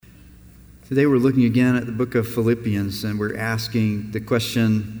Today we're looking again at the book of Philippians, and we're asking the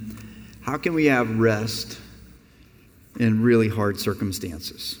question, how can we have rest in really hard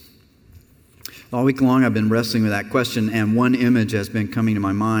circumstances? All week long I've been wrestling with that question, and one image has been coming to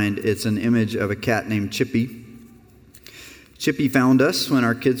my mind. It's an image of a cat named Chippy. Chippy found us when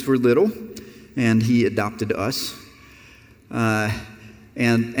our kids were little, and he adopted us.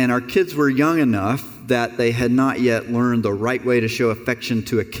 And our kids were young enough that they had not yet learned the right way to show affection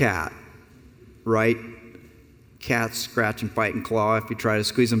to a cat. Right? Cats scratch and fight and claw if you try to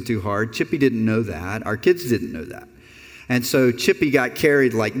squeeze them too hard. Chippy didn't know that. Our kids didn't know that. And so Chippy got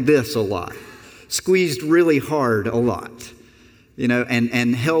carried like this a lot, squeezed really hard a lot,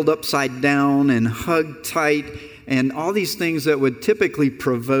 and held upside down and hugged tight and all these things that would typically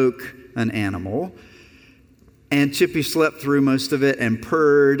provoke an animal. And Chippy slept through most of it and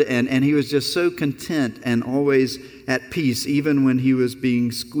purred, and he was just so content and always at peace, even when he was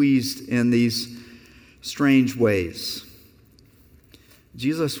being squeezed in these strange ways.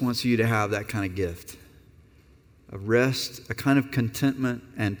 Jesus wants you to have that kind of gift, a rest, a kind of contentment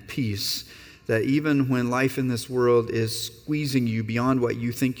and peace that even when life in this world is squeezing you beyond what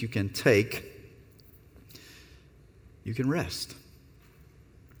you think you can take, you can rest.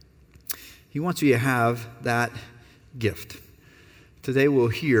 He wants you to have that gift. Today we'll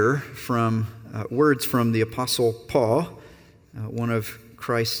hear from words from the Apostle Paul, one of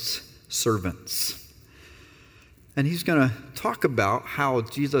Christ's servants. And he's going to talk about how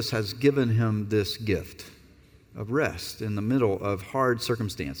Jesus has given him this gift of rest in the middle of hard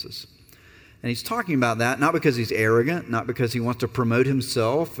circumstances. And he's talking about that not because he's arrogant, not because he wants to promote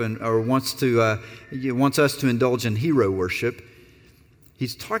himself or wants us to indulge in hero worship.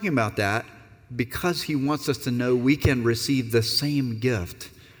 He's talking about that because he wants us to know we can receive the same gift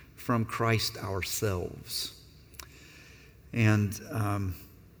from Christ ourselves. And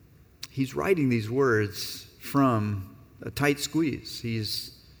he's writing these words from a tight squeeze.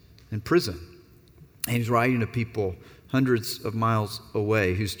 He's in prison. And he's writing to people hundreds of miles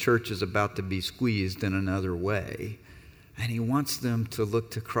away whose church is about to be squeezed in another way. And he wants them to look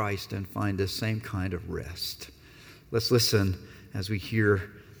to Christ and find the same kind of rest. Let's listen as we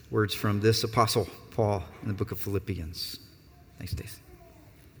hear words from this Apostle Paul in the book of Philippians. Thanks, Stacy.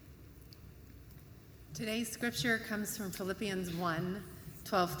 Today's scripture comes from Philippians 1,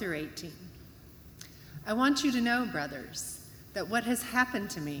 12 through 18. I want you to know, brothers, that what has happened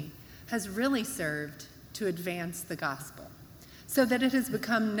to me has really served to advance the gospel, so that it has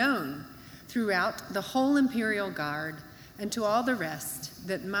become known throughout the whole imperial guard and to all the rest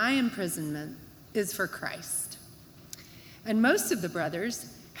that my imprisonment is for Christ. And most of the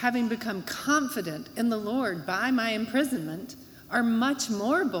brothers, having become confident in the Lord by my imprisonment, are much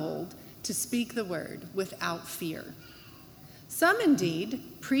more bold to speak the word without fear. Some indeed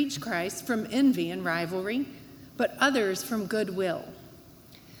preach Christ from envy and rivalry, but others from goodwill.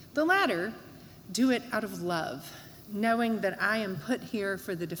 The latter do it out of love, knowing that I am put here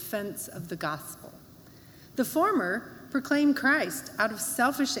for the defense of the gospel. The former proclaim Christ out of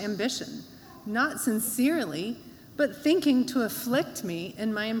selfish ambition, not sincerely, but thinking to afflict me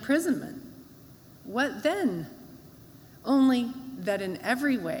in my imprisonment. What then? Only that in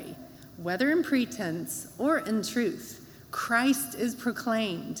every way, whether in pretense or in truth, Christ is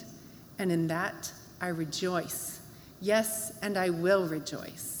proclaimed, and in that I rejoice. Yes, and I will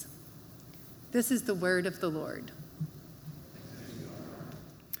rejoice. This is the word of the Lord.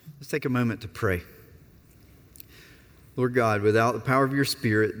 Let's take a moment to pray. Lord God, without the power of your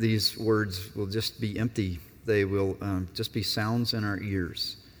Spirit, these words will just be empty. They will just be sounds in our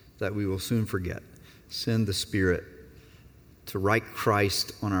ears that we will soon forget. Send the Spirit to write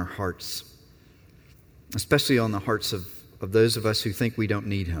Christ on our hearts, especially on the hearts of those of us who think we don't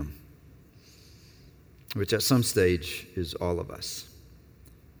need him, which at some stage is all of us.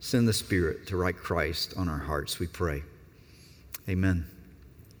 Send the Spirit to write Christ on our hearts, we pray. Amen.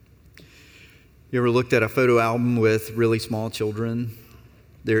 You ever looked at a photo album with really small children?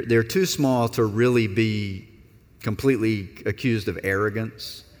 They're too small to really be completely accused of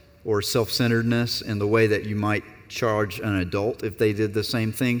arrogance or self-centeredness in the way that you might charge an adult if they did the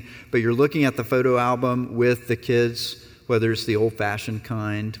same thing. But you're looking at the photo album with the kids, whether it's the old-fashioned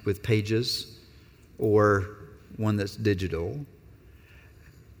kind with pages or one that's digital,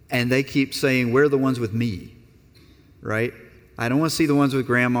 and they keep saying, "Where are the ones with me?" Right? I don't want to see the ones with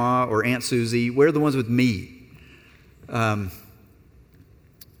Grandma or Aunt Susie. Where are the ones with me?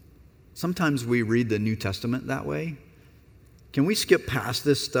 Sometimes we read the New Testament that way. Can we skip past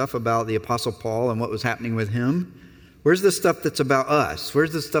this stuff about the Apostle Paul and what was happening with him? Where's the stuff that's about us?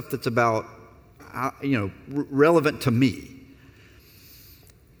 Where's the stuff that's about, relevant to me?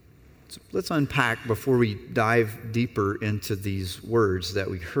 So let's unpack before we dive deeper into these words that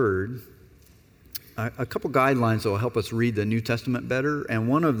we heard. A couple guidelines that will help us read the New Testament better, and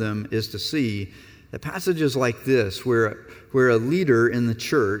one of them is to see that passages like this, where a leader in the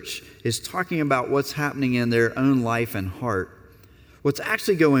church is talking about what's happening in their own life and heart. What's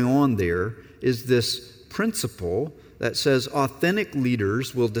actually going on there is this principle that says authentic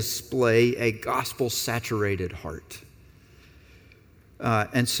leaders will display a gospel-saturated heart.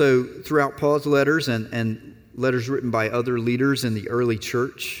 And so throughout Paul's letters and letters written by other leaders in the early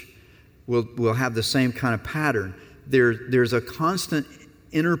church, we'll have the same kind of pattern. There's a constant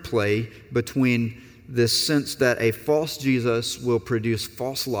interplay between this sense that a false Jesus will produce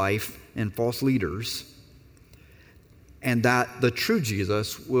false life and false leaders, and that the true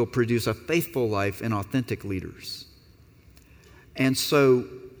Jesus will produce a faithful life and authentic leaders. And so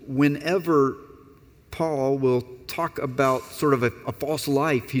whenever Paul will talk about sort of a false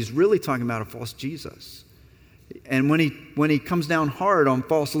life, he's really talking about a false Jesus. And when he comes down hard on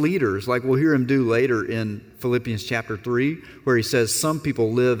false leaders, like we'll hear him do later in Philippians chapter 3, where he says some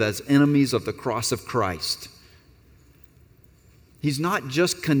people live as enemies of the cross of Christ. He's not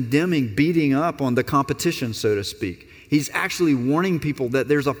just condemning beating up on the competition, so to speak. He's actually warning people that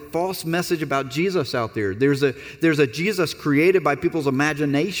there's a false message about Jesus out there. There's a Jesus created by people's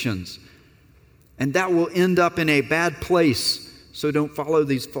imaginations, and that will end up in a bad place. So don't follow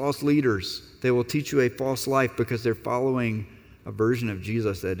these false leaders. They will teach you a false life because they're following a version of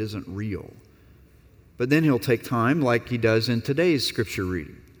Jesus that isn't real. But then he'll take time, like he does in today's scripture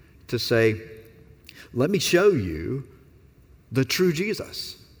reading, to say, let me show you the true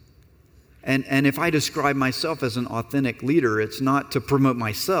Jesus. And if I describe myself as an authentic leader, it's not to promote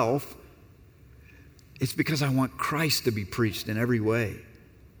myself. It's because I want Christ to be preached in every way.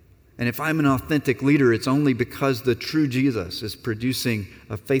 And if I'm an authentic leader, it's only because the true Jesus is producing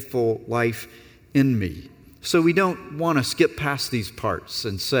a faithful life in me. So we don't want to skip past these parts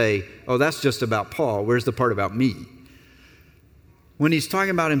and say, oh, that's just about Paul. Where's the part about me? When he's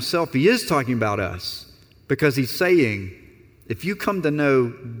talking about himself, he is talking about us, because he's saying, if you come to know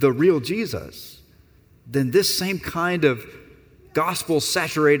the real Jesus, then this same kind of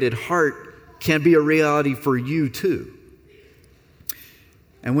gospel-saturated heart can be a reality for you too.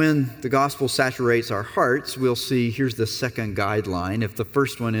 And when the gospel saturates our hearts, we'll see, here's the second guideline. If the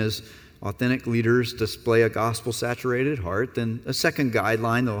first one is authentic leaders display a gospel-saturated heart, then a second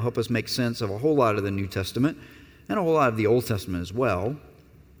guideline that will help us make sense of a whole lot of the New Testament and a whole lot of the Old Testament as well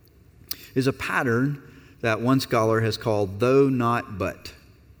is a pattern that one scholar has called though, not, but.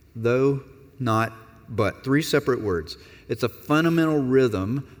 Though, not, but. 3 separate words. It's a fundamental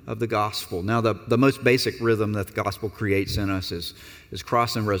rhythm of the gospel. Now, the most basic rhythm that the gospel creates in us is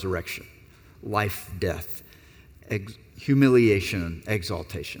cross and resurrection, life, death, humiliation,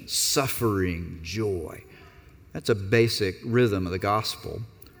 exaltation, suffering, joy. That's a basic rhythm of the gospel.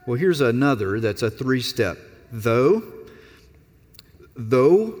 Well, here's another that's a 3-step. Though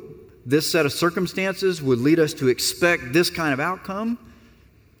this set of circumstances would lead us to expect this kind of outcome,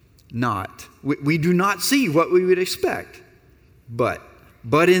 not. We do not see what we would expect. But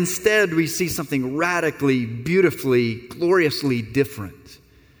instead we see something radically, beautifully, gloriously different.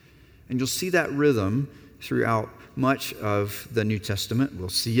 And you'll see that rhythm throughout much of the New Testament. We'll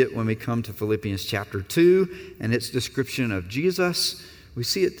see it when we come to Philippians chapter 2 and its description of Jesus. We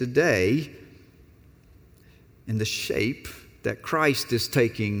see it today in the shape that Christ is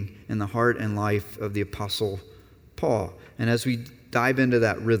taking in the heart and life of the Apostle Paul. And as we dive into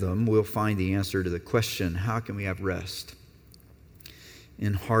that rhythm, we'll find the answer to the question, how can we have rest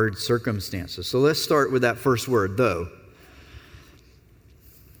in hard circumstances? So let's start with that first word, though.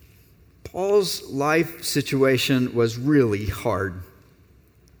 Paul's life situation was really hard.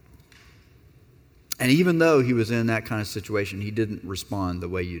 And even though he was in that kind of situation, he didn't respond the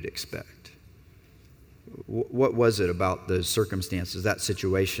way you'd expect. What was it about those circumstances, that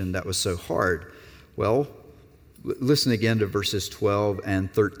situation that was so hard? Well, listen again to verses 12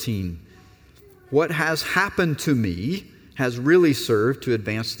 and 13. What has happened to me has really served to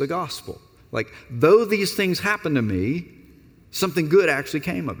advance the gospel. Like, though these things happened to me, something good actually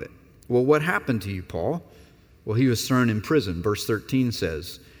came of it. Well, what happened to you, Paul? Well, he was thrown in prison. Verse 13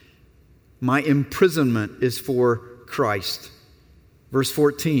 says, my imprisonment is for Christ. Verse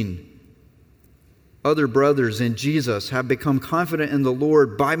 14, other brothers in Jesus have become confident in the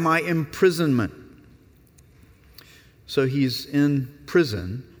Lord by my imprisonment. So he's in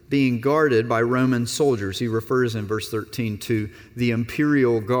prison, being guarded by Roman soldiers. He refers in verse 13 to the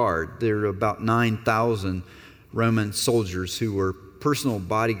imperial guard. There are about 9,000 Roman soldiers who were personal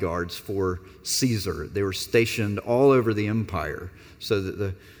bodyguards for Caesar. They were stationed all over the empire so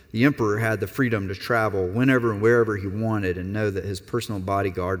that The emperor had the freedom to travel whenever and wherever he wanted and know that his personal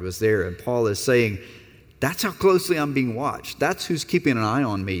bodyguard was there. And Paul is saying, that's how closely I'm being watched. That's who's keeping an eye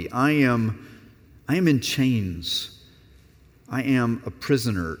on me. I am in chains. I am a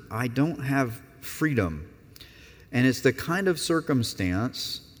prisoner. I don't have freedom. And it's the kind of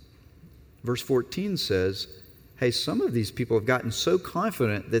circumstance, verse 14 says, hey, some of these people have gotten so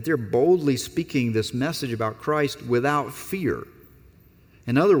confident that they're boldly speaking this message about Christ without fear.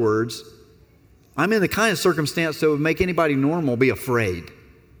 In other words, I'm in the kind of circumstance that would make anybody normal be afraid.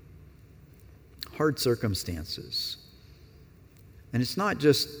 Hard circumstances. And it's not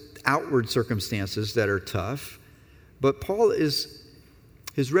just outward circumstances that are tough, but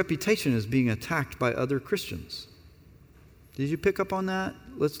his reputation is being attacked by other Christians. Did you pick up on that?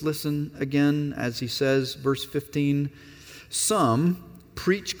 Let's listen again as he says, verse 15, some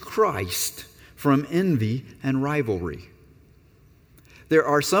preach Christ from envy and rivalry. There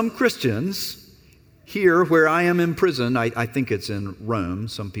are some Christians here where I am imprisoned. I think it's in Rome.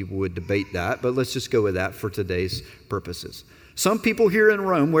 Some people would debate that, but let's just go with that for today's purposes. Some people here in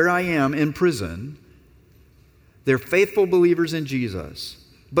Rome where I am in prison, they're faithful believers in Jesus,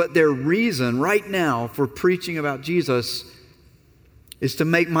 but their reason right now for preaching about Jesus is to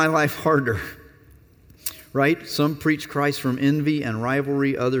make my life harder, right? Some preach Christ from envy and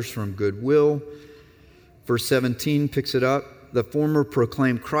rivalry, others from goodwill. Verse 17 picks it up. The former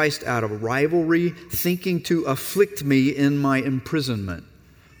proclaim Christ out of rivalry, thinking to afflict me in my imprisonment.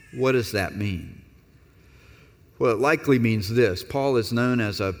 What does that mean? Well, it likely means this. Paul is known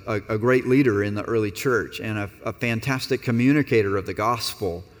as a great leader in the early church and a fantastic communicator of the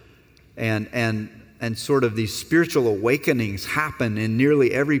gospel. And sort of these spiritual awakenings happen in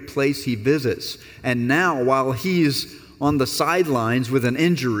nearly every place he visits. And now, while he's on the sidelines with an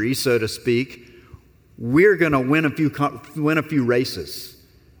injury, so to speak, we're going to win a few races.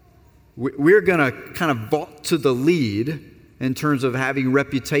 We're going to kind of vault to the lead in terms of having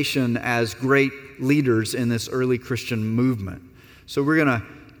reputation as great leaders in this early Christian movement. So we're going to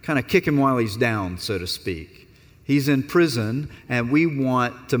kind of kick him while he's down, so to speak. He's in prison, and we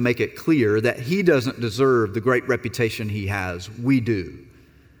want to make it clear that he doesn't deserve the great reputation he has. We do.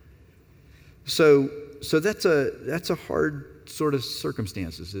 So that's a hard sort of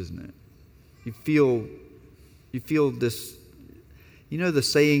circumstances, isn't it? You feel this, you know the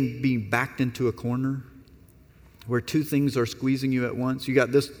saying, being backed into a corner, where two things are squeezing you at once. You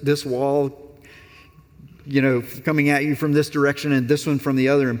got this wall, coming at you from this direction and this one from the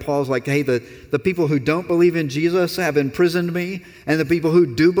other. And Paul's like, hey, the people who don't believe in Jesus have imprisoned me, and the people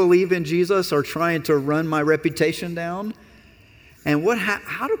who do believe in Jesus are trying to run my reputation down. And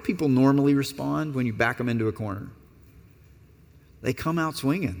how do people normally respond when you back them into a corner? They come out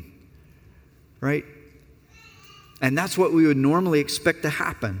swinging. Right? And that's what we would normally expect to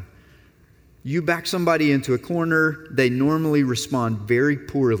happen. You back somebody into a corner, they normally respond very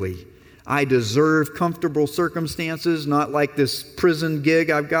poorly. I deserve comfortable circumstances, not like this prison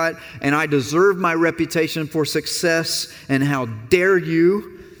gig I've got, and I deserve my reputation for success, and how dare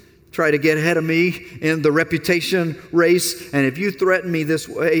you try to get ahead of me in the reputation race. And if you threaten me this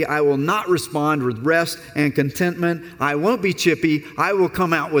way, I will not respond with rest and contentment. I won't be chippy. I will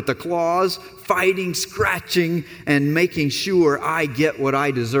come out with the claws, fighting, scratching, and making sure I get what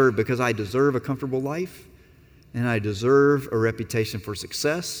I deserve, because I deserve a comfortable life and I deserve a reputation for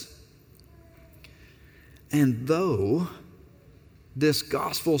success. And though this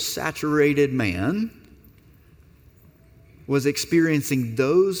gospel-saturated man was experiencing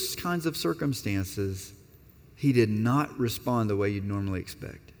those kinds of circumstances, he did not respond the way you'd normally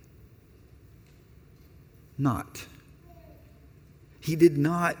expect. Not. He did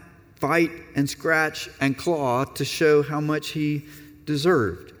not fight and scratch and claw to show how much he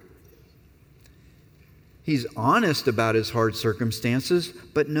deserved. He's honest about his hard circumstances,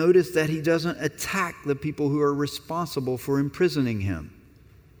 but notice that he doesn't attack the people who are responsible for imprisoning him.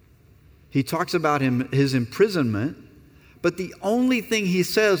 He talks about his imprisonment, but the only thing he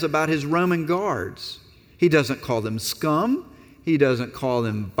says about his Roman guards, he doesn't call them scum. He doesn't call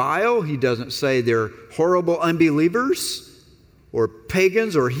them vile. He doesn't say they're horrible unbelievers or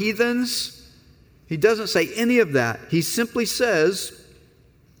pagans or heathens. He doesn't say any of that. He simply says,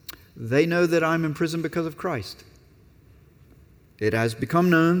 they know that I'm in prison because of Christ. It has become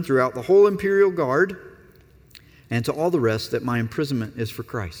known throughout the whole imperial guard and to all the rest that my imprisonment is for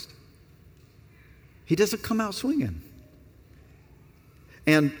Christ. He doesn't come out swinging.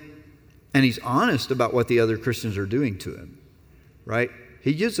 And he's honest about what the other Christians are doing to him, right?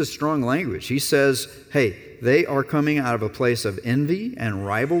 He uses strong language. He says, hey, they are coming out of a place of envy and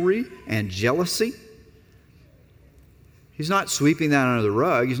rivalry and jealousy. He's not sweeping that under the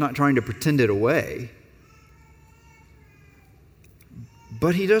rug. He's not trying to pretend it away.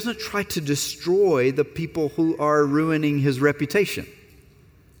 But he doesn't try to destroy the people who are ruining his reputation.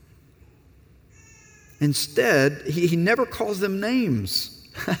 Instead, he never calls them names.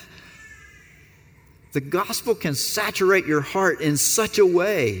 The gospel can saturate your heart in such a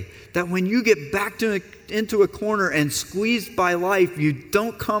way that when you get backed into a corner and squeezed by life, you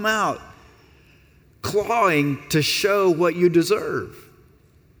don't come out clawing to show what you deserve.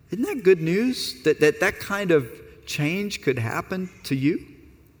 Isn't that good news? That kind of change could happen to you?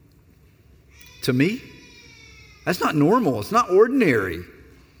 To me? That's not normal. It's not ordinary.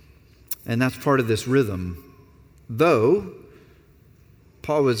 And that's part of this rhythm. Though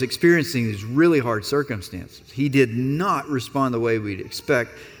Paul was experiencing these really hard circumstances, he did not respond the way we'd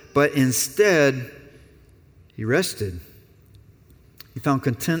expect, but instead, he rested. He found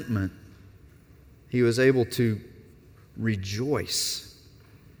contentment. He was able to rejoice.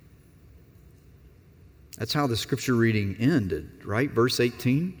 That's how the scripture reading ended, right? Verse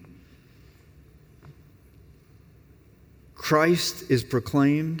 18. Christ is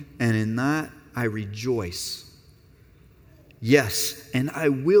proclaimed, and in that I rejoice. Yes, and I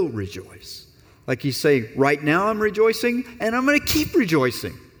will rejoice. Like he's saying, right now I'm rejoicing, and I'm going to keep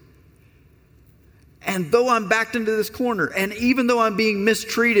rejoicing. And though I'm backed into this corner, and even though I'm being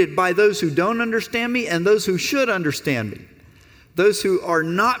mistreated by those who don't understand me and those who should understand me, those who are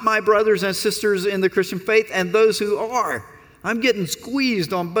not my brothers and sisters in the Christian faith and those who are, I'm getting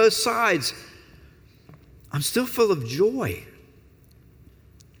squeezed on both sides. I'm still full of joy.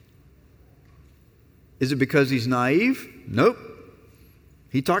 Is it because he's naive? Nope.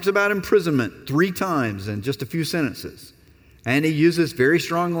 He talks about imprisonment 3 times in just a few sentences. And he uses very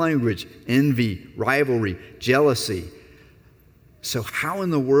strong language: envy, rivalry, jealousy. So how in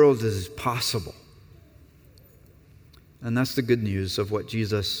the world is this possible? And that's the good news of what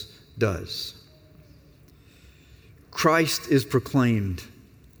Jesus does. Christ is proclaimed,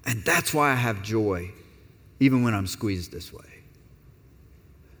 and that's why I have joy, even when I'm squeezed this way.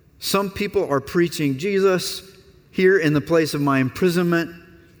 Some people are preaching Jesus here in the place of my imprisonment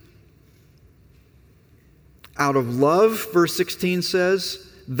out of love, verse 16 says.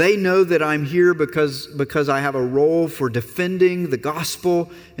 They know that I'm here because I have a role for defending the gospel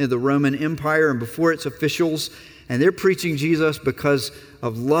in the Roman Empire and before its officials. And they're preaching Jesus because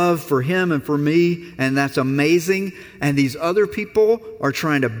of love for him and for me, and that's amazing. And these other people are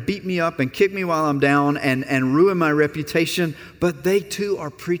trying to beat me up and kick me while I'm down and ruin my reputation, but they too are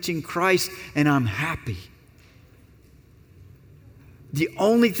preaching Christ, and I'm happy. The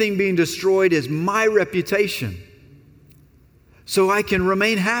only thing being destroyed is my reputation, so I can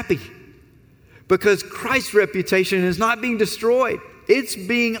remain happy, because Christ's reputation is not being destroyed. It's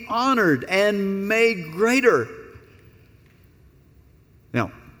being honored and made greater.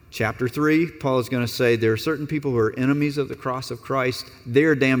 Now, chapter 3, Paul is going to say there are certain people who are enemies of the cross of Christ.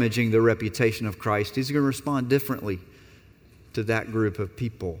 They're damaging the reputation of Christ. He's going to respond differently to that group of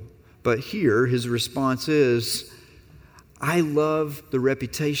people. But here, his response is, I love the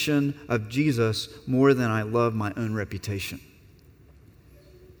reputation of Jesus more than I love my own reputation.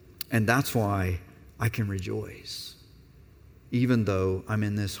 And that's why I can rejoice, even though I'm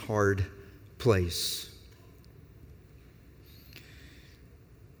in this hard place.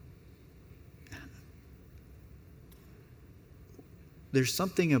 There's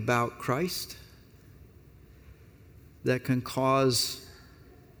something about Christ that can cause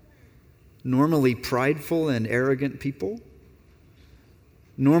normally prideful and arrogant people,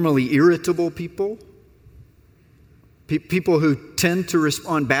 normally irritable people, people who tend to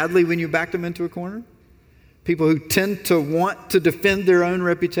respond badly when you back them into a corner, people who tend to want to defend their own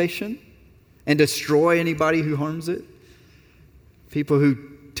reputation and destroy anybody who harms it, people who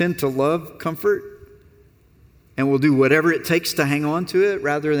tend to love comfort and will do whatever it takes to hang on to it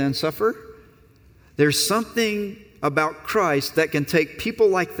rather than suffer. There's something about Christ that can take people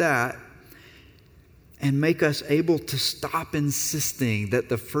like that and make us able to stop insisting that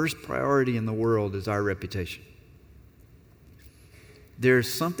the first priority in the world is our reputation.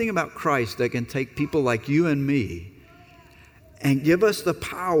 There's something about Christ that can take people like you and me and give us the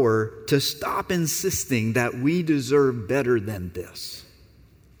power to stop insisting that we deserve better than this.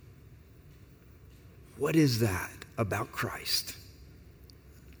 What is that about Christ?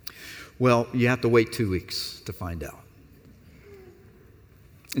 Well, you have to wait 2 weeks to find out.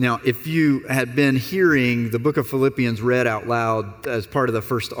 Now, if you had been hearing the book of Philippians read out loud as part of the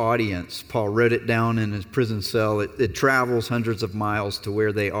first audience, Paul wrote it down in his prison cell. It travels hundreds of miles to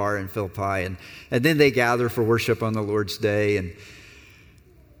where they are in Philippi, and then they gather for worship on the Lord's Day.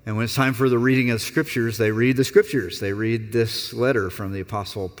 And when it's time for the reading of Scriptures, they read the Scriptures. They read this letter from the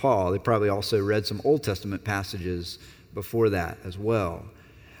Apostle Paul. They probably also read some Old Testament passages before that as well.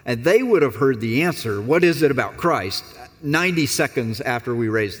 And they would have heard the answer, what is it about Christ, 90 seconds after we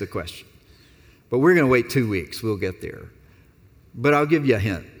raised the question. But we're going to wait 2 weeks. We'll get there. But I'll give you a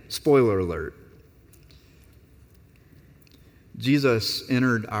hint. Spoiler alert. Jesus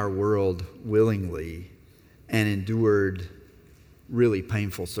entered our world willingly and endured really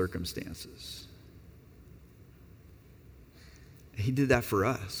painful circumstances. He did that for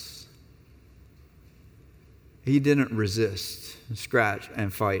us. He didn't resist, scratch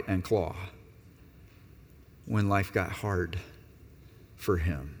and fight and claw when life got hard for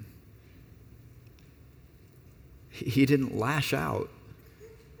him. He didn't lash out.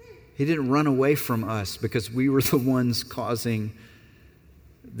 He didn't run away from us because we were the ones causing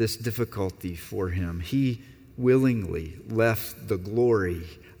this difficulty for him. He willingly left the glory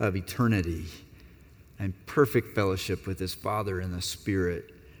of eternity and perfect fellowship with his Father in the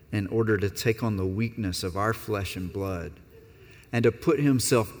Spirit in order to take on the weakness of our flesh and blood and to put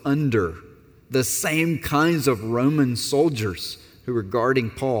himself under the same kinds of Roman soldiers who were guarding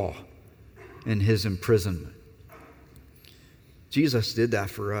Paul in his imprisonment. Jesus did that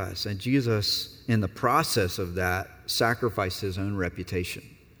for us, and Jesus, in the process of that, sacrificed his own reputation.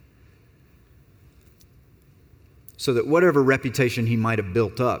 So that whatever reputation he might have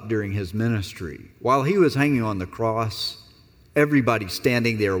built up during his ministry, while he was hanging on the cross, everybody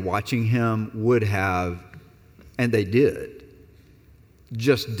standing there watching him would have, and they did,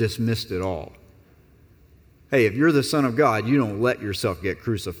 just dismissed it all. Hey, if you're the Son of God, you don't let yourself get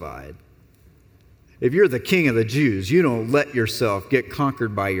crucified. If you're the King of the Jews, you don't let yourself get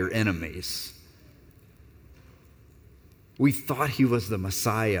conquered by your enemies. We thought he was the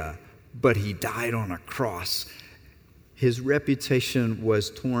Messiah, but he died on a cross. His reputation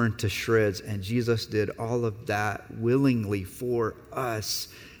was torn to shreds, and Jesus did all of that willingly for us.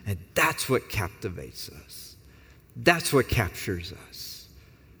 And that's what captivates us. That's what captures us.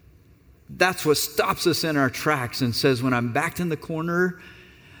 That's what stops us in our tracks and says, when I'm backed in the corner,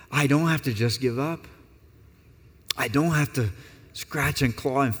 I don't have to just give up. I don't have to scratch and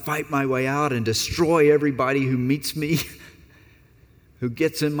claw and fight my way out and destroy everybody who meets me, who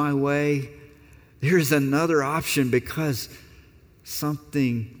gets in my way. There's another option because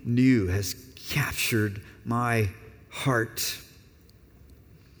something new has captured my heart.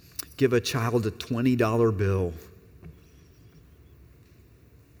 Give a child a $20 bill.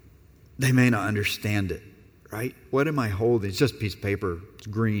 They may not understand it, right? What am I holding? It's just a piece of paper. It's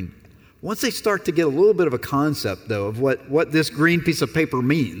green. Once they start to get a little bit of a concept, though, of what this green piece of paper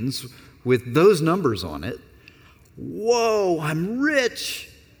means with those numbers on it, whoa, I'm rich.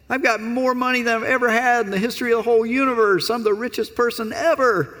 I've got more money than I've ever had in the history of the whole universe. I'm the richest person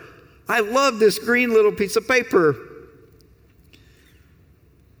ever. I love this green little piece of paper.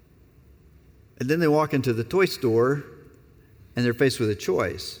 And then they walk into the toy store and they're faced with a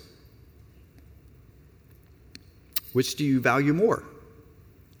choice. Which do you value more?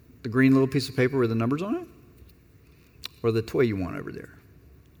 The green little piece of paper with the numbers on it? Or the toy you want over there?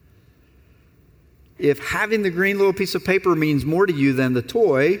 If having the green little piece of paper means more to you than the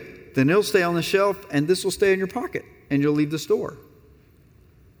toy, then it'll stay on the shelf and this will stay in your pocket and you'll leave the store.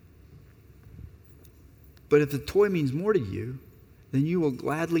 But if the toy means more to you, then you will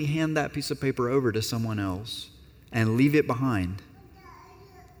gladly hand that piece of paper over to someone else and leave it behind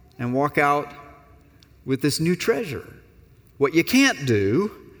and walk out with this new treasure. What you can't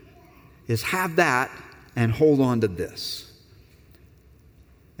do is have that and hold on to this.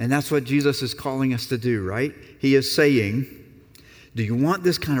 And that's what Jesus is calling us to do, right? He is saying, do you want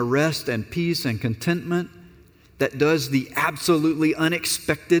this kind of rest and peace and contentment that does the absolutely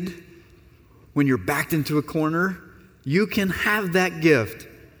unexpected when you're backed into a corner? You can have that gift,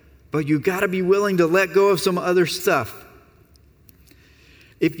 but you got to be willing to let go of some other stuff.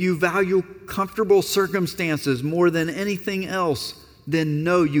 If you value comfortable circumstances more than anything else, then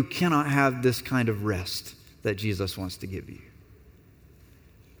no, you cannot have this kind of rest that Jesus wants to give you.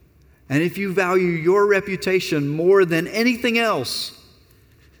 And if you value your reputation more than anything else,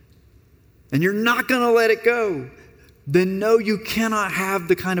 and you're not going to let it go, then no, you cannot have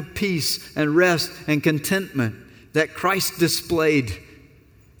the kind of peace and rest and contentment that Christ displayed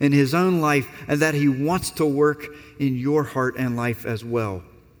in his own life and that he wants to work in your heart and life as well.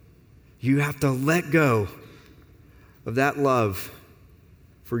 You have to let go of that love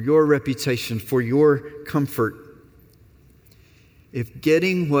for your reputation, for your comfort. If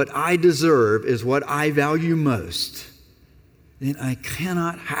getting what I deserve is what I value most, then I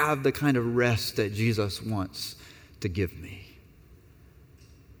cannot have the kind of rest that Jesus wants to give me.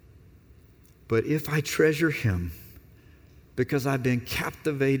 But if I treasure him because I've been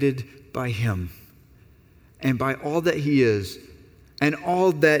captivated by him and by all that he is and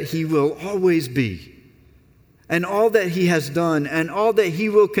all that he will always be and all that he has done and all that he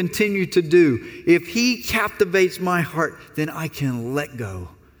will continue to do, if he captivates my heart, then I can let go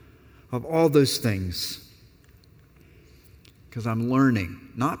of all those things. Because I'm learning,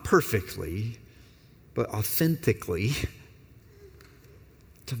 not perfectly, but authentically,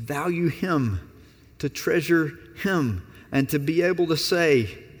 to value him, to treasure him, and to be able to say,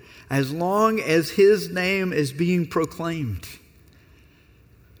 as long as his name is being proclaimed,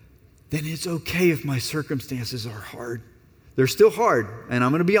 then it's okay if my circumstances are hard. They're still hard, and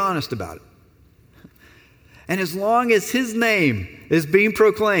I'm going to be honest about it. And as long as his name is being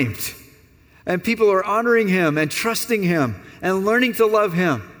proclaimed, and people are honoring him and trusting him and learning to love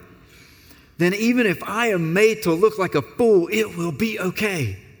him, then even if I am made to look like a fool, it will be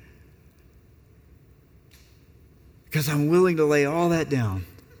okay. Because I'm willing to lay all that down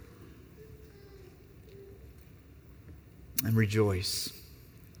and rejoice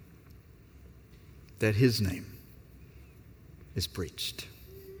that his name is preached.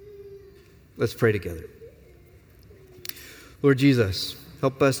 Let's pray together. Lord Jesus,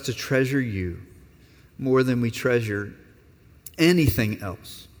 help us to treasure you more than we treasure anything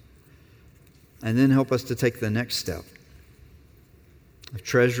else. And then help us to take the next step of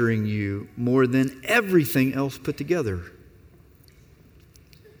treasuring you more than everything else put together.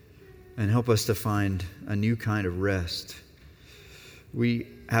 And help us to find a new kind of rest. We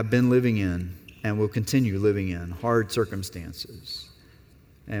have been living in and will continue living in hard circumstances.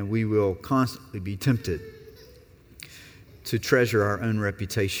 And we will constantly be tempted to treasure our own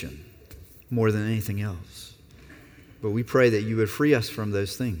reputation more than anything else. But we pray that you would free us from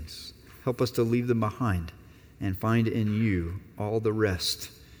those things. Help us to leave them behind and find in you all the rest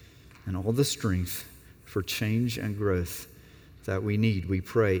and all the strength for change and growth that we need. We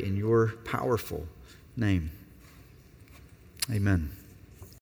pray in your powerful name. Amen.